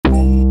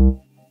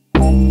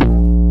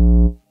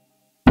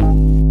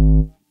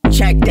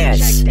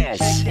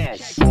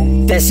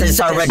This is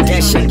our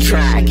addition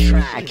track.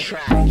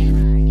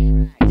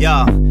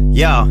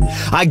 Yo,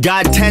 I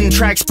got 10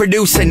 tracks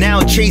produced and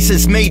now Chase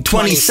has made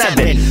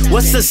 27.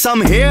 What's the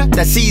sum here?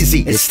 That's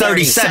easy, it's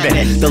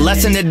 37. The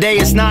lesson today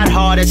is not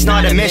hard, it's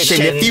not a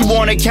mission. If you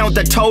wanna count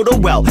the total,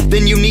 well,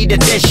 then you need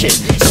addition.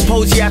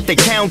 Suppose you have to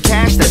count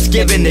cash that's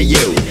given to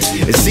you.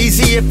 It's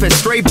easy if it's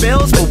straight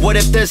bills, but what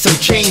if there's some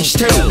change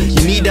too?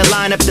 You need to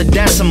line up the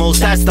decimals,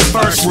 that's the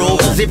first rule.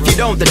 Cause if you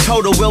don't, the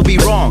total will be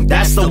wrong,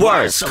 that's the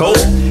worst. Cool?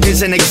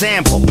 Here's an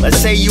example. Let's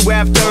say you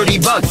have 30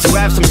 bucks, you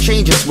have some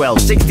change as well,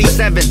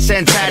 67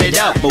 cents added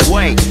up. But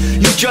wait,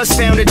 you just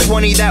found a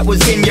 20 that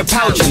was in your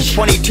pouch, and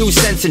 22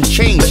 cents in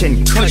change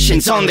and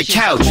cushions on the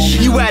couch.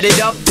 You add it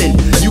up, then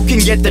you can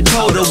get the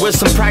total. With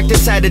some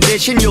practice at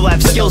addition, you'll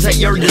have skills at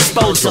your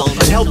disposal.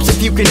 It helps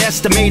if you can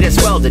estimate as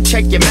well to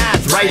check your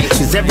math, right?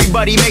 Cause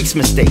everybody makes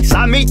mistakes.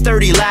 I made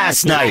 30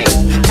 last night.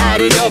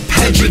 Add it up,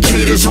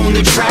 educators on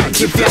the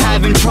track. If you're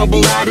having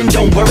trouble adding,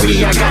 don't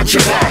worry, I got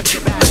your back.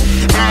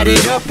 Add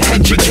it up,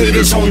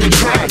 educators on the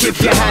track.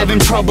 If you're having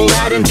trouble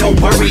adding, don't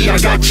worry, I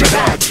got your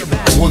back.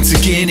 Once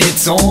again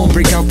it's on,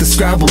 break out the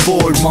Scrabble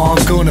board, mom.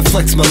 Gonna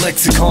flex my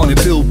lexicon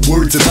and build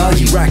words of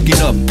value, racking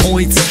up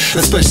points,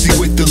 especially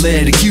with the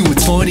letter Q.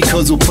 It's funny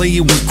cause we're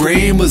playing with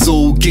grandma's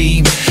old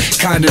game.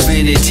 Kind of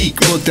an antique,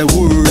 but that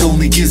word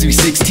only gives me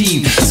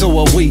 16. So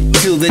I'll wait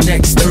till the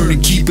next turn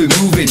and keep it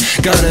moving.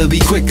 Gotta be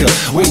quicker,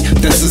 wait,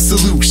 that's a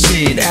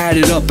solution. Add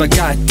it up, I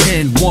got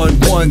 10, 1,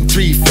 1,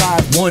 3,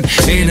 5, 1,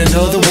 and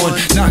another one.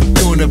 Not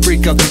gonna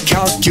break out the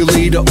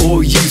calculator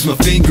or use my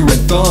finger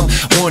and thumb.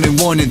 1 and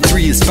 1 and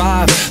 3 is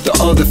 5, the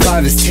other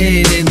 5 is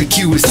 10, and the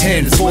Q is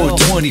 10.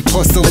 420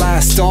 plus the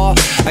last star,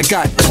 I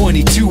got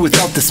 22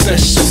 without the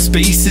special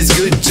spaces.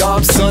 Good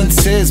job, son,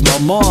 says my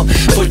mom,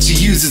 but she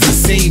uses the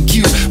same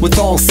Q with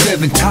all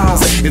 7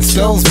 tiles and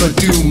spells my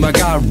doom. I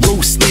got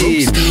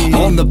roasted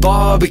on the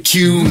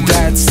barbecue.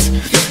 That's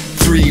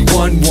 3,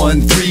 1,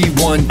 1, 3,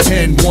 1,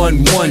 10,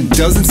 1, 1.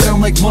 Doesn't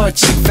sound like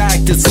much, in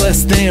fact it's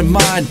less than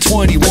mine,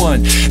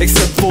 21.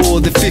 Except for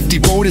the 50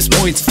 bonus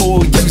points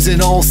for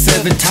using all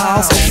 7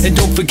 tiles. And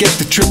don't forget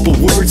the triple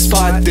word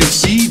spot that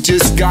she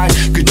just got.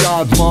 Good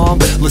job, mom,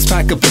 let's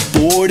pack up the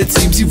board, it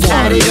seems you want.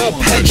 Add it up,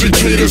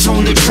 educators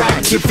on the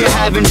track. If you're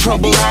having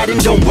trouble adding,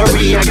 don't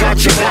worry, I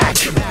got your back.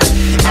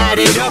 Add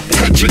it up,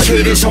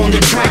 educators on the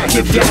track.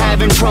 If you're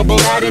having trouble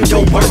adding,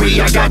 don't worry,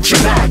 I got your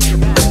back.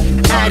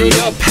 Add it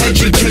up,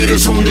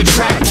 educators on the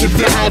track. If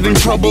you're having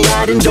trouble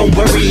adding, don't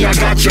worry, I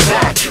got your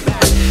back.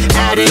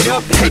 Add it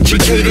up,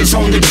 educators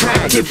on the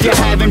track. If you're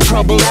having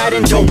trouble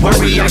adding, don't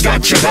worry, I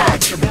got your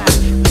back.